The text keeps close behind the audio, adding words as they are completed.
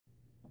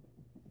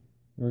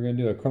We're going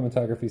to do a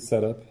chromatography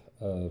setup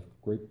of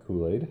Grape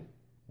Kool-Aid.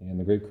 And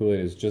the Grape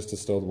Kool-Aid is just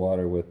distilled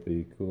water with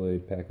the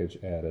Kool-Aid package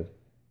added.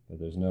 But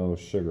there's no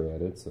sugar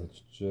added, so it's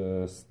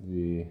just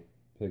the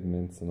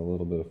pigments and a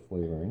little bit of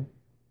flavoring.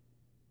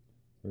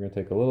 We're going to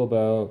take a little,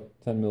 about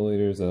 10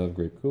 milliliters of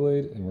Grape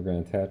Kool-Aid, and we're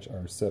going to attach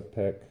our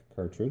sep-pak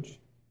cartridge.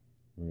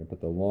 We're going to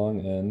put the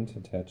long end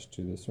attached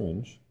to the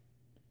syringe.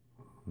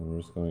 And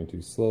we're just going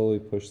to slowly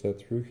push that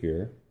through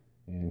here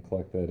and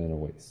collect that in a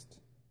waste.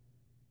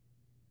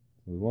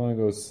 We want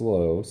to go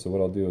slow, so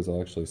what I'll do is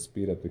I'll actually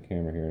speed up the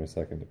camera here in a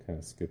second to kind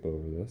of skip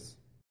over this.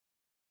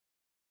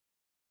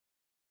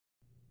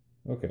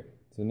 Okay,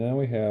 so now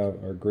we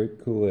have our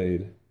Grape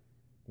Kool-Aid.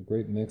 The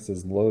grape mix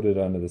is loaded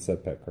onto the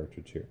sep-pak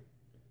cartridge here.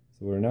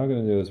 So what we're now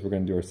going to do is we're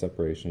going to do our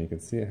separation. You can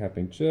see it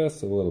happening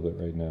just a little bit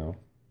right now.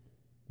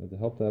 But to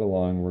help that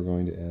along, we're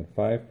going to add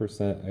 5%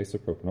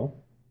 isopropanol,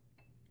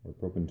 or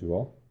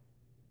propanol,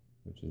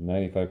 which is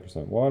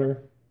 95%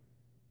 water.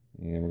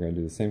 And we're going to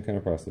do the same kind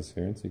of process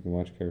here, and so you can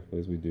watch carefully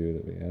as we do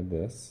that we add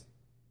this.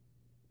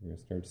 We're going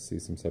to start to see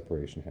some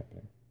separation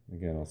happening.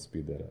 Again, I'll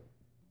speed that up.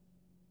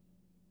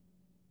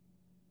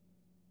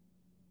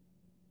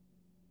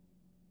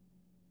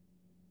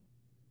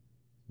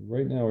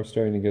 Right now we're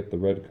starting to get the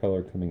red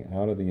color coming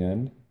out of the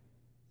end.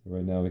 So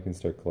right now we can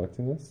start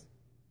collecting this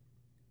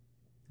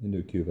into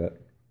a cuvette.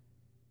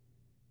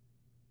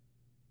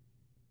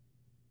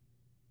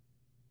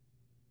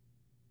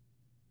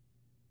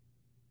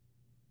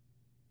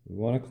 We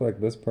want to collect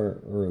this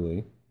part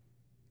early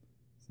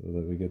so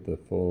that we get the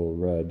full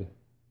red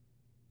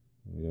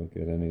and we don't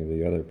get any of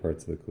the other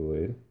parts of the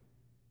Kool-Aid.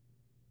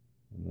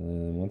 And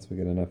then once we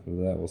get enough of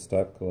that, we'll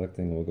stop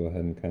collecting. We'll go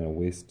ahead and kind of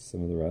waste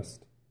some of the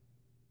rest.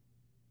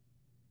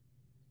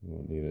 We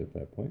won't need it at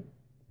that point.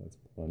 That's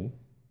plenty.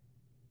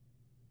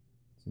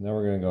 So now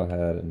we're going to go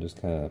ahead and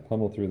just kind of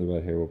pummel through the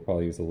red here. We'll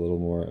probably use a little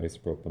more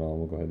isopropanol.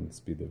 We'll go ahead and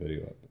speed the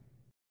video up.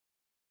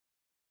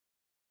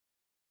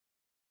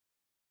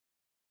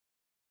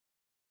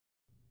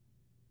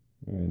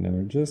 Alright, now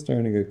we're just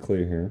starting to get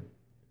clear here.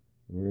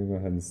 We're going to go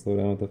ahead and slow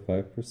down with the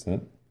 5%.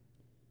 And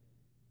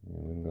we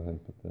can go ahead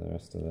and put the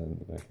rest of that in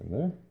the back in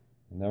there.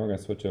 And now we're going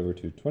to switch over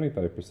to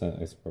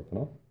 25%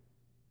 isopropanol.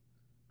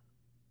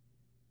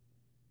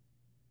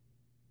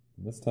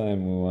 And this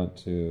time we want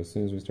to, as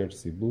soon as we start to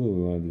see blue,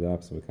 we want to do the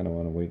opposite. We kind of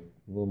want to wait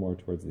a little more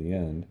towards the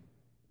end,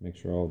 make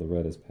sure all the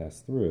red is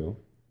passed through.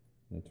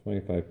 And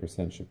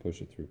 25% should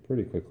push it through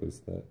pretty quickly,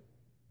 so that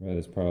red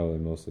is probably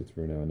mostly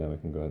through now. And now we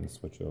can go ahead and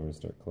switch over and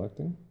start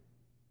collecting.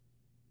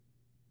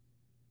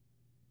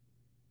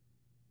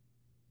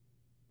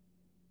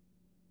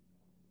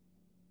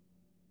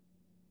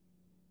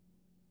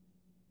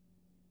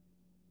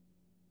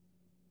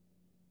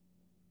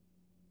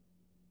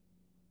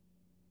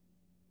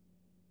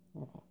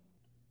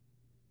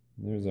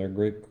 There's our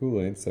Grape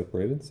Kool-Aid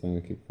separated, so I'm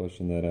going to keep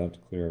flushing that out to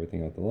clear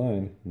everything out the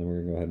line. And then we're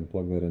going to go ahead and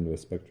plug that into a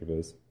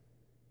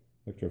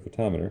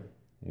spectrophotometer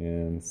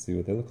and see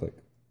what they look like.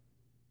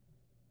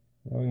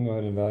 Now we can go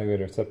ahead and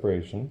evaluate our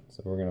separation.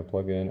 So we're going to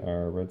plug in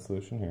our red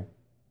solution here.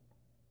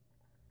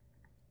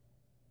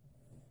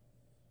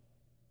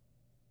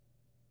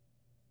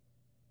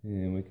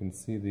 And we can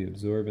see the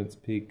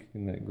absorbance peak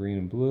in that green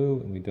and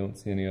blue, and we don't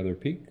see any other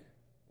peak.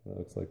 So it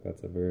looks like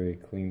that's a very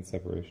clean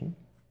separation.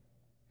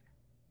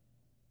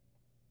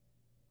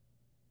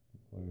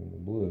 Plug in the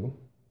blue.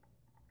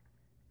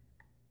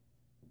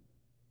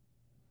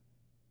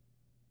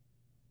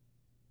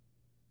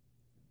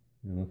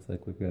 And it looks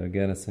like we've got,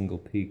 again, a single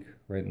peak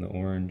right in the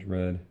orange,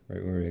 red,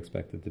 right where we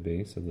expect it to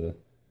be. So the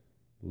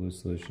blue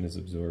solution is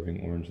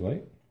absorbing orange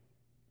light.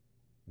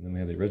 And then we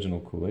have the original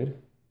Kool-Aid.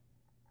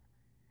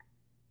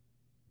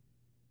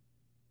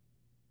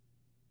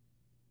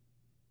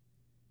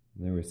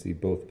 And there we see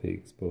both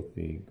peaks, both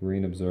the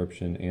green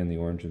absorption and the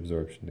orange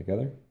absorption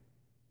together.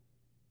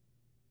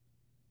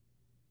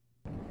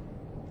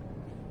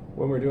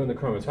 When we're doing the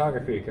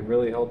chromatography, it can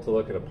really help to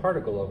look at a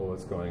particle level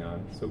what's going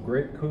on. So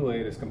Grape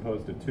Kool-Aid is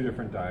composed of two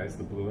different dyes,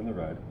 the blue and the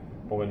red.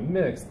 But when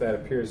mixed, that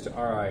appears to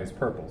our eye as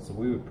purple. So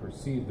we would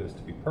perceive this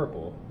to be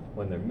purple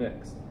when they're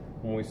mixed.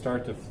 When we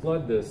start to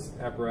flood this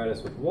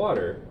apparatus with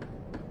water,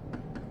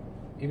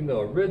 even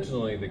though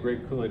originally the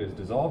Grape Kool-Aid is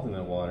dissolved in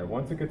that water,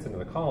 once it gets into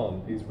the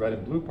column, these red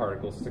and blue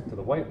particles stick to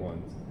the white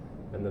ones.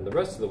 And then the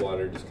rest of the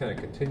water just kind of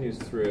continues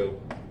through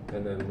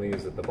and then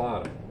leaves at the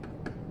bottom.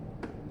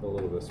 A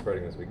little bit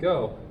spreading as we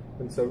go.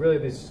 And so really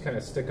these just kind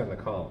of stick on the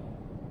column.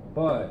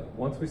 But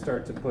once we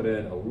start to put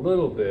in a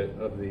little bit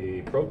of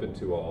the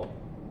propanol,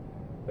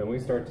 then we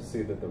start to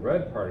see that the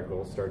red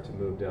particles start to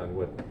move down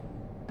with them.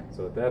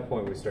 So at that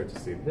point we start to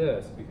see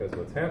this, because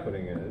what's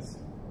happening is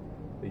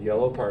the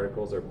yellow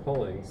particles are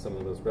pulling some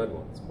of those red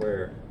ones,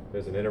 where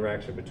there's an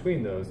interaction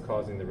between those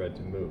causing the red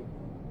to move.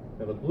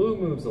 Now the blue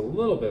moves a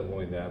little bit when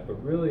we do that,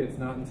 but really it's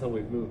not until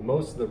we've moved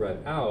most of the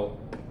red out,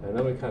 and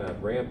then we kind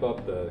of ramp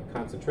up the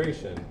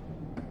concentration,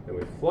 and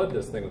we flood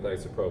this thing with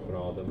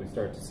isopropanol, then we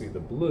start to see the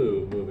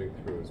blue moving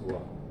through as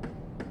well.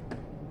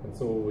 And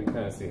so what we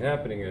kind of see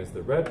happening is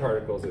the red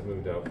particles have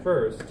moved out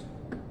first,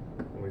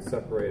 and we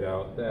separate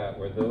out that,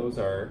 where those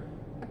are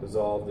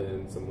dissolved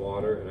in some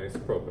water and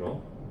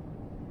isopropanol.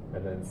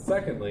 And then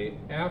secondly,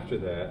 after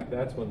that,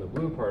 that's when the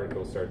blue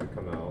particles start to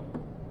come out,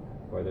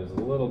 where there's a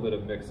little bit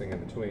of mixing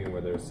in between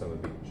where there's some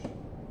of each.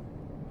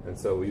 And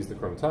so we use the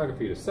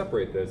chromatography to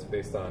separate this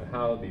based on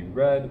how the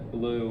red,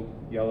 blue,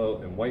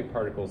 yellow, and white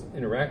particles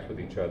interact with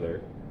each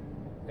other.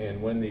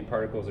 And when the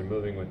particles are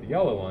moving with the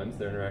yellow ones,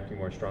 they're interacting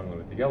more strongly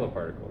with the yellow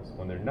particles.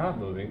 When they're not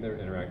moving, they're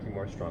interacting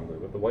more strongly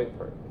with the white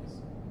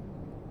particles.